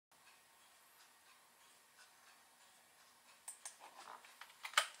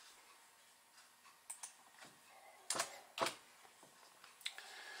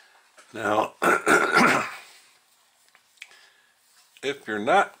Now, if you're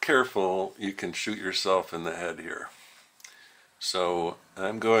not careful, you can shoot yourself in the head here. So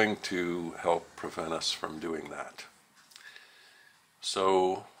I'm going to help prevent us from doing that.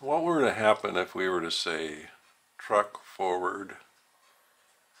 So what were to happen if we were to say truck forward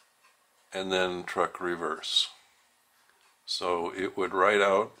and then truck reverse? So it would write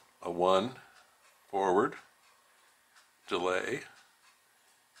out a 1 forward, delay,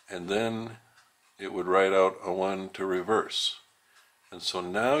 and then it would write out a 1 to reverse. And so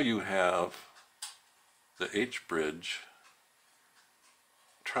now you have the H bridge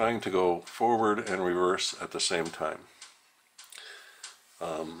trying to go forward and reverse at the same time.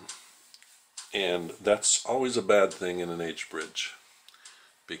 And that's always a bad thing in an H bridge,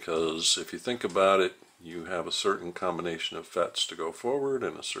 because if you think about it, you have a certain combination of FETs to go forward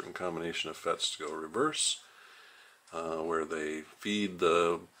and a certain combination of FETs to go reverse, where they feed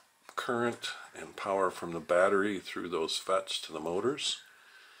the current and power from the battery through those FETs to the motors.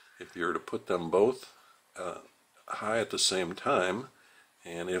 If you're to put them both high at the same time,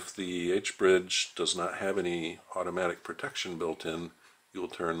 and if the H-bridge does not have any automatic protection built in, you'll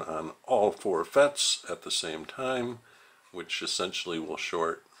turn on all 4 FETs at the same time, which essentially will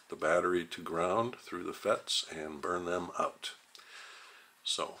short the battery to ground through the FETs and burn them out.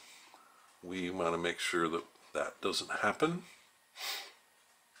 So we want to make sure that that doesn't happen.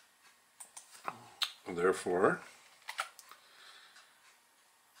 Therefore,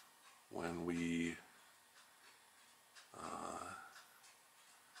 when we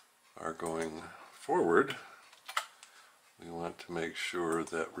are going forward, we want to make sure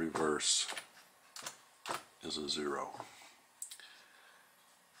that reverse is a 0.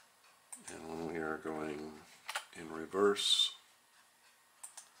 And when we are going in reverse,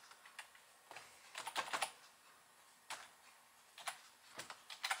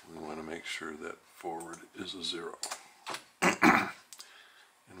 we want to make sure that forward is a 0. And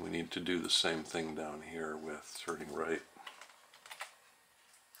we need to do the same thing down here with turning right.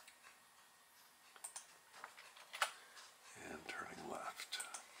 And turning left.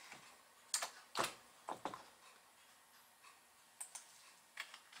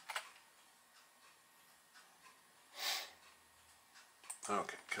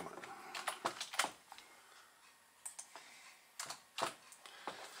 Okay, come on.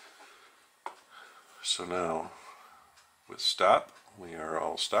 So now, with stop, we are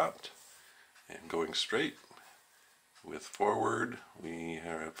all stopped and going straight. With forward, we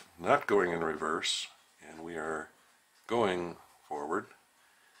are not going in reverse, and we are going forward.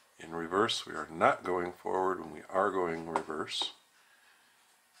 In reverse, we are not going forward, and we are going reverse.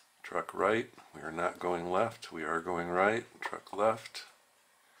 Truck right, we are not going left, we are going right. Truck left,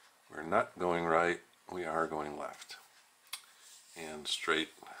 we're not going right, we are going left. And straight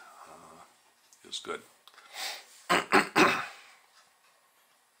is good.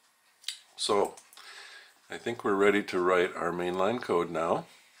 So I think we're ready to write our mainline code now.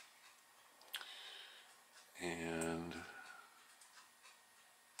 And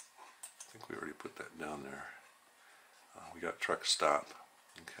I think we already put that down there. We got truck stop.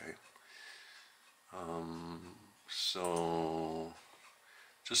 Okay. So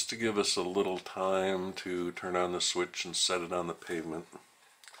just to give us a little time to turn on the switch and set it on the pavement,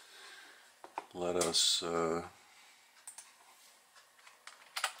 let us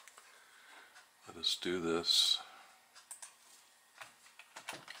do this.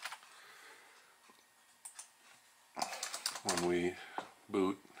 When we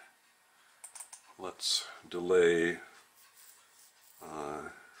boot, let's delay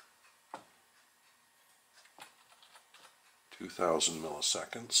 2,000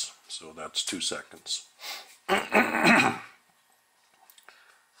 milliseconds, so that's 2 seconds.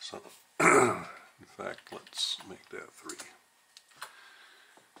 So, in fact, let's make that 3.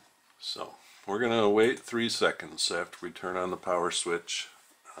 So, we're going to wait 3 seconds after we turn on the power switch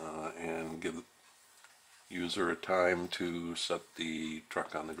and give the user a time to set the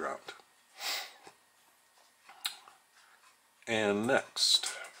truck on the ground. And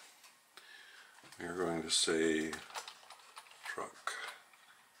next, we are going to say truck.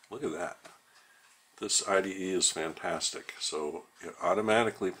 Look at that. This IDE is fantastic. So it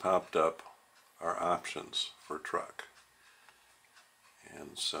automatically popped up our options for truck.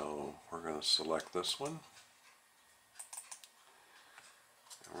 And so we're going to select this one.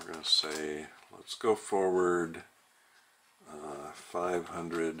 And we're going to say, let's go forward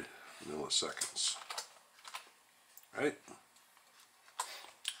 500 milliseconds. Right?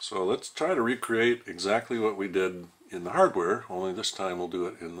 So let's try to recreate exactly what we did in the hardware, only this time we'll do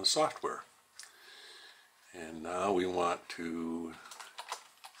it in the software. And now we want to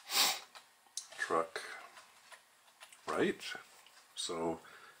truck right. So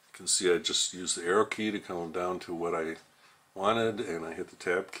you can see I just used the arrow key to come down to what I wanted, and I hit the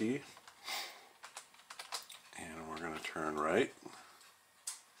tab key. And we're going to turn right.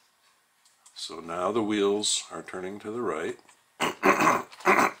 So now the wheels are turning to the right.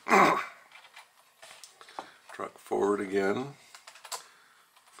 Truck forward again,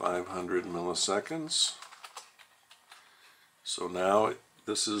 500 milliseconds. So now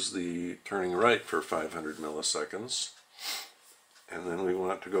this is the turning right for 500 milliseconds. And then we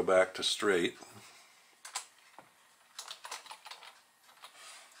want to go back to straight.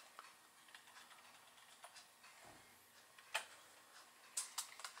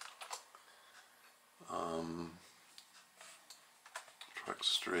 Truck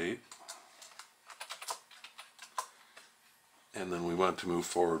straight. And then we want to move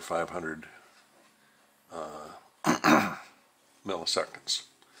forward 500 milliseconds.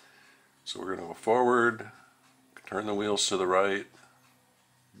 So we're going to go forward, turn the wheels to the right,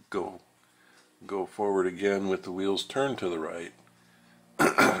 go forward again with the wheels turned to the right,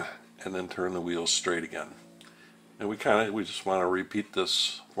 and then turn the wheels straight again. And we just want to repeat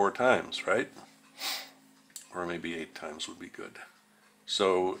this 4 times, right? Or maybe 8 times would be good.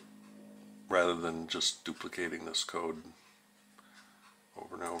 So rather than just duplicating this code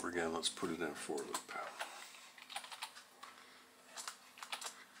over and over again, let's put it in a for loop.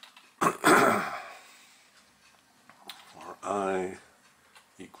 For I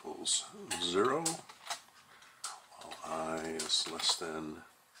equals 0, while I is less than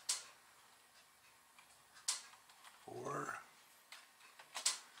 4,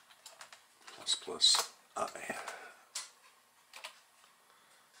 plus I.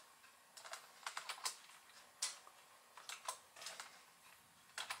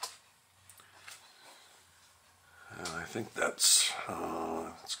 I think that's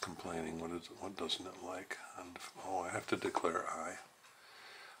it's complaining. What doesn't it like? And, oh, I have to declare I.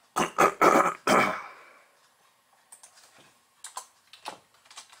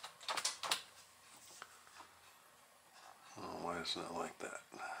 Oh, why isn't it like that?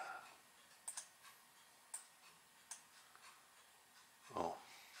 Oh,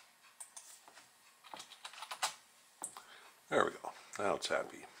 there we go. Now it's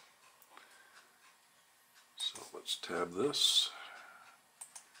happy. So let's tab this,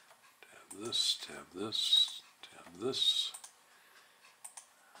 tab this, tab this, tab this,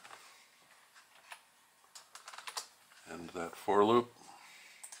 and that for loop.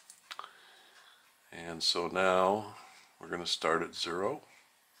 And so now we're going to start at 0.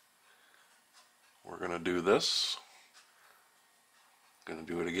 We're going to do this. Going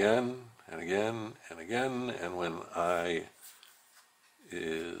to do it again and again and again, and when I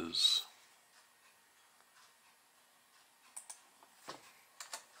is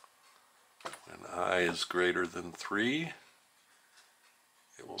greater than 3,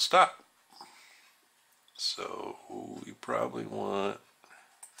 it will stop. So you probably want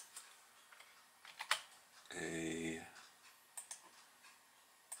a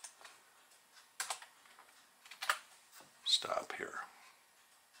stop here.